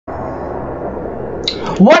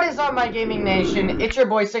What is up, my gaming nation? It's your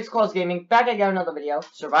boy Six Claws Gaming, back again with another video.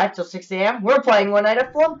 Survive till 6 AM. We're playing One Night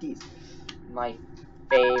at Flumpty's. My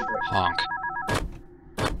favorite. Honk.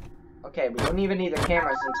 Okay, we don't even need the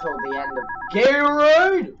cameras until the end of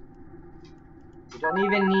Gatorade! We don't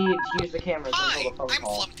even need to use the cameras until the phone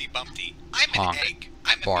call. I'm Flumpty Bumpty. I'm Honk. an egg.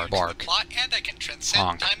 I'm immune to the plot, and I can transcend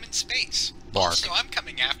Honk. time and space. Bark. Also, I'm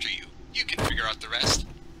coming after you. You can figure out the rest.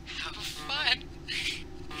 Have fun.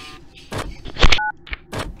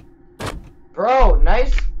 Bro,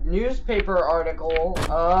 nice newspaper article.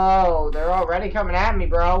 Oh, they're already coming at me,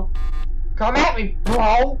 bro. Come at me,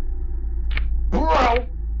 bro. Bro.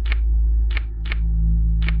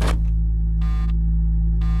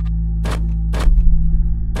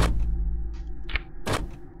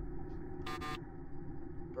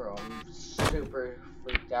 Bro, I'm super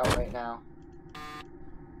freaked out right now.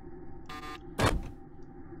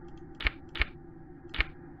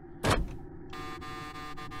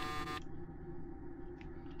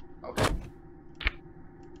 Okay.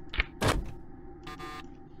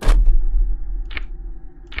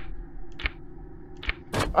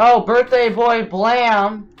 Oh, Birthday Boy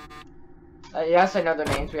Blam! Yes, I know their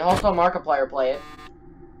names. We also Markiplier play it.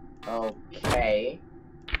 Okay.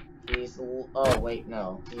 He's... Oh, wait,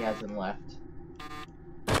 no. He hasn't left.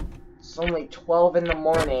 It's only 12 in the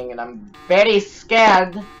morning, and I'm very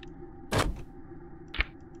scared.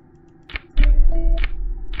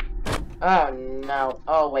 Oh, no.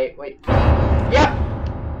 Oh, wait. Yep!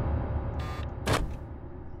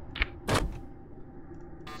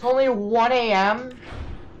 It's only 1 AM?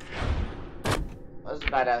 I was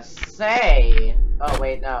about to say... Oh,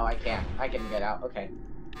 wait, no, I can't. I can get out. Okay.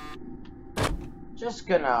 Just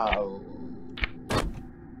gonna...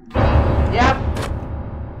 Yep!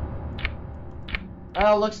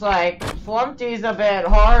 Oh, looks like Flumpty's a bit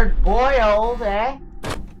hard-boiled, eh?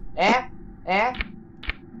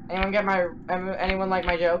 Anyone like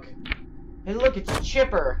my joke? Hey, look, it's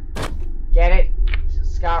Chipper. Get it?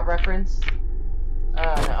 Scott reference?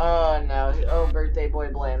 Oh no. Oh, Birthday Boy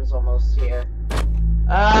Blam's almost here.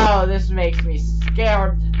 Oh, this makes me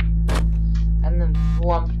scared. And then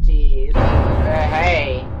Flumpty.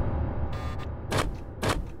 Hey.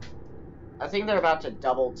 I think they're about to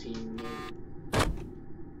double team me.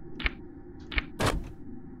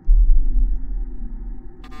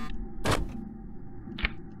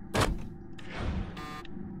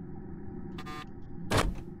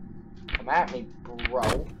 Come at me,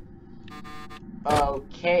 bro.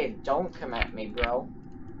 Okay, don't come at me, bro.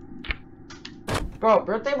 Bro,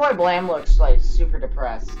 Birthday Boy Blam looks like super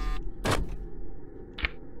depressed.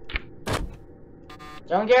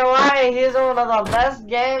 Don't get why, he's one of the best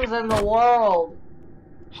games in the world.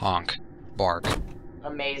 Honk. Bark.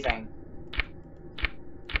 Amazing.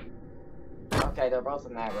 Okay, they're both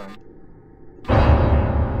in that room.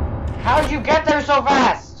 How'd you get there so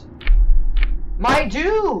fast? My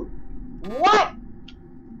dude! What?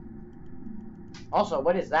 Also,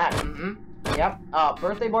 what is that? Yep.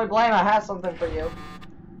 Birthday Boy Blam, I have something for you.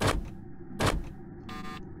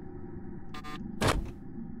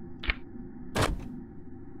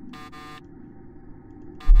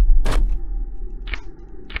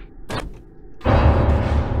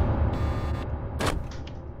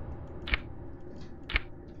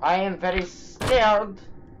 I am very scared.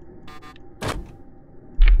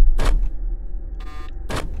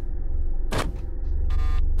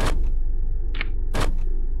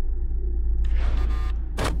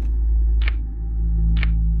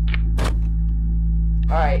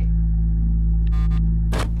 Alright.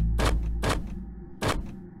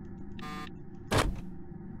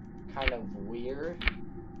 Kind of weird.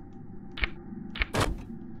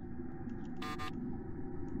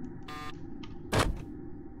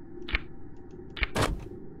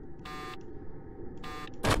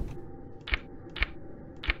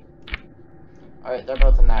 Alright, they're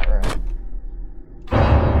both in that room.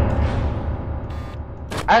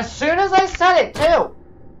 As soon as I said it, too!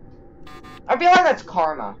 I feel like that's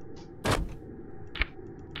karma.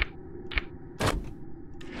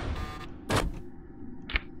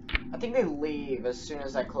 I think they leave as soon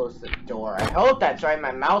as I close the door. I hope that's right.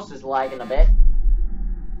 My mouse is lagging a bit.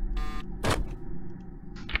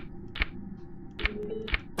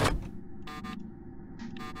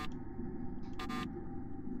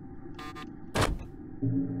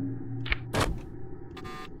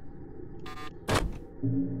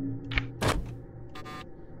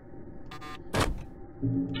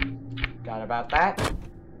 Forgot about that.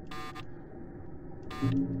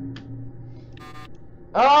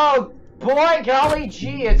 Oh, boy, golly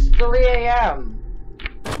gee, it's 3 AM.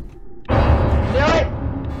 Do it!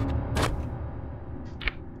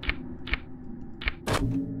 Alright,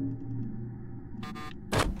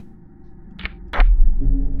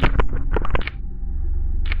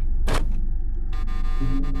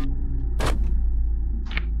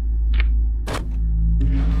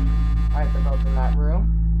 they're both in that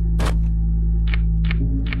room.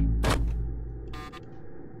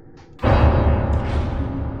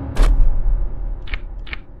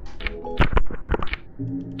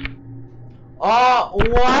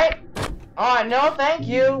 What? No thank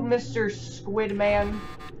you, Mr. Squidman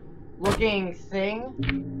looking thing.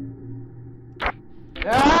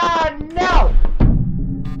 No!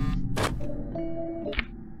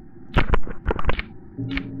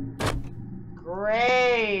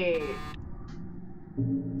 Great.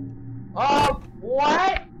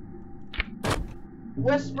 What?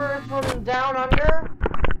 Whispers from down under?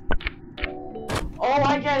 Oh,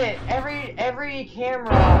 I get it. Every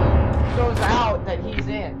camera goes out that he's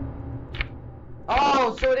in.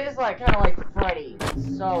 Oh, so it is like kind of like Freddy.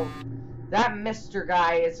 So that Mr.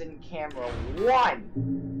 guy is in camera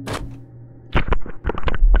 1.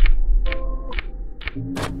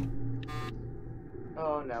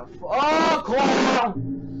 Oh no. Oh,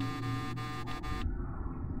 clown!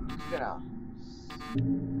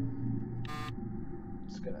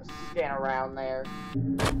 Just gonna scan around there.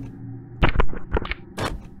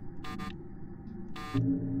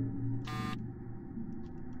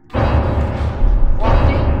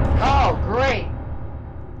 Flumpty? Oh, great!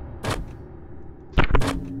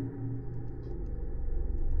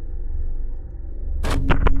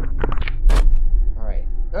 Alright.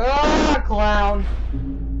 Clown!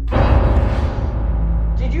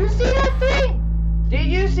 Did you see that thing? Did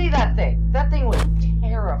you see that thing? That thing was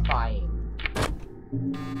terrifying.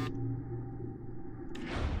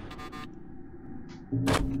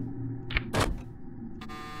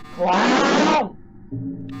 Clown!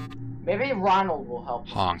 Maybe Ronald will help.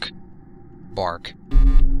 Honk. Bark.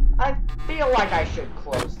 I feel like I should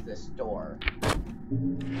close this door.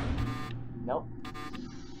 Nope.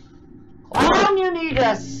 Clown, you need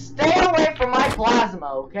to stay away from my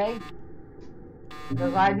plasma, okay?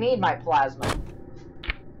 Because I need my plasma.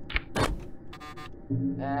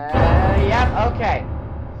 Yep, okay.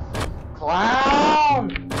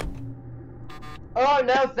 Clown! Oh,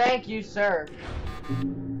 no, thank you, sir.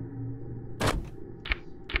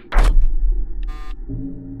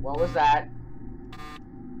 What was that?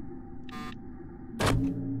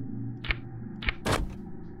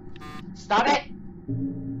 Stop it!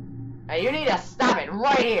 Now you need to stop it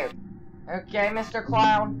right here. Okay, Mr.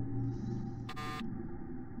 Clown.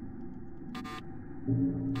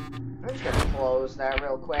 I'm just gonna close that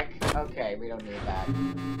real quick. Okay, we don't need that.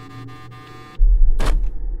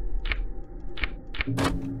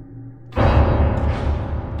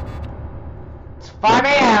 It's 5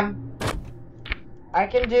 a.m. I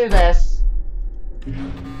can do this.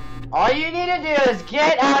 All you need to do is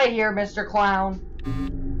get out of here, Mr. Clown.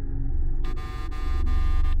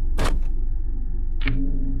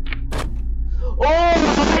 Oh,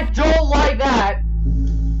 I don't like that.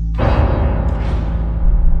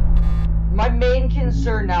 My main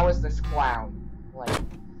concern now is this clown. Like,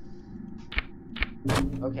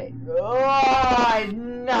 okay. Oh,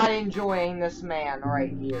 I'm not enjoying this man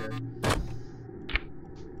right here.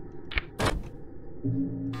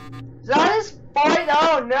 That is fine.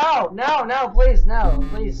 Oh, no, please, no.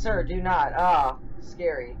 Please, sir, do not. Ah,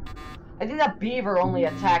 scary. I think that beaver only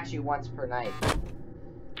attacks you once per night.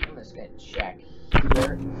 I'm just gonna check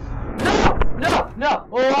here. No!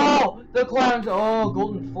 Oh, the clowns. Oh,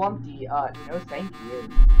 golden flumpty. No, thank you.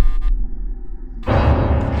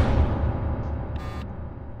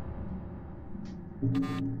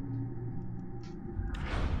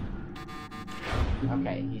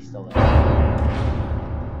 Okay, he's still there.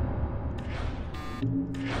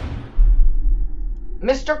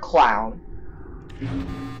 Mr. Clown.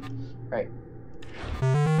 Right.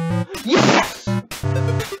 Yes!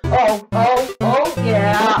 Oh,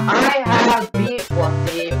 yeah, I have beat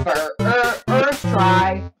Flumpty for first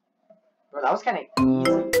try. Well, that was kind of easy.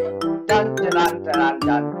 Dun, dun, dun, dun,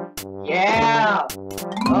 dun. Yeah!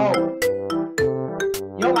 Oh.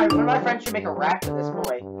 Yo, one of my friends should make a rap to this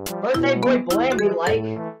boy. Birthday boy Blam be like,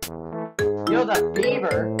 yo, that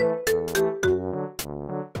beaver.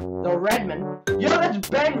 The Redmond. Yo, that's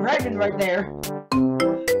Ben Redmond right there.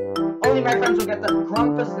 Only my friends will get that.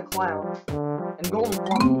 Grumpus the Clown. And Golden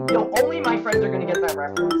Flumpty. Yo, only my friends are gonna get that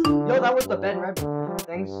reference. Yo, that was the Ben Redmond.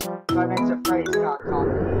 Thanks. 5 Nights at Freddy's got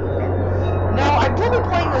content. Okay. Now, I'm totally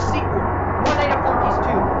playing the sequel. Night At Flumpty's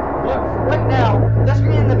 2. But right now, that's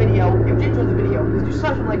gonna end the video. If you enjoyed the video, please do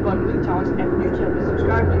smash the like button, leave comments, and if you're new channel, please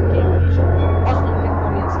subscribe to the Gaming Nation. Also, you can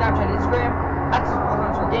follow me on Snapchat and Instagram.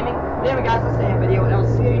 @SuperClownStarGaming. But anyway, guys, let's end the video.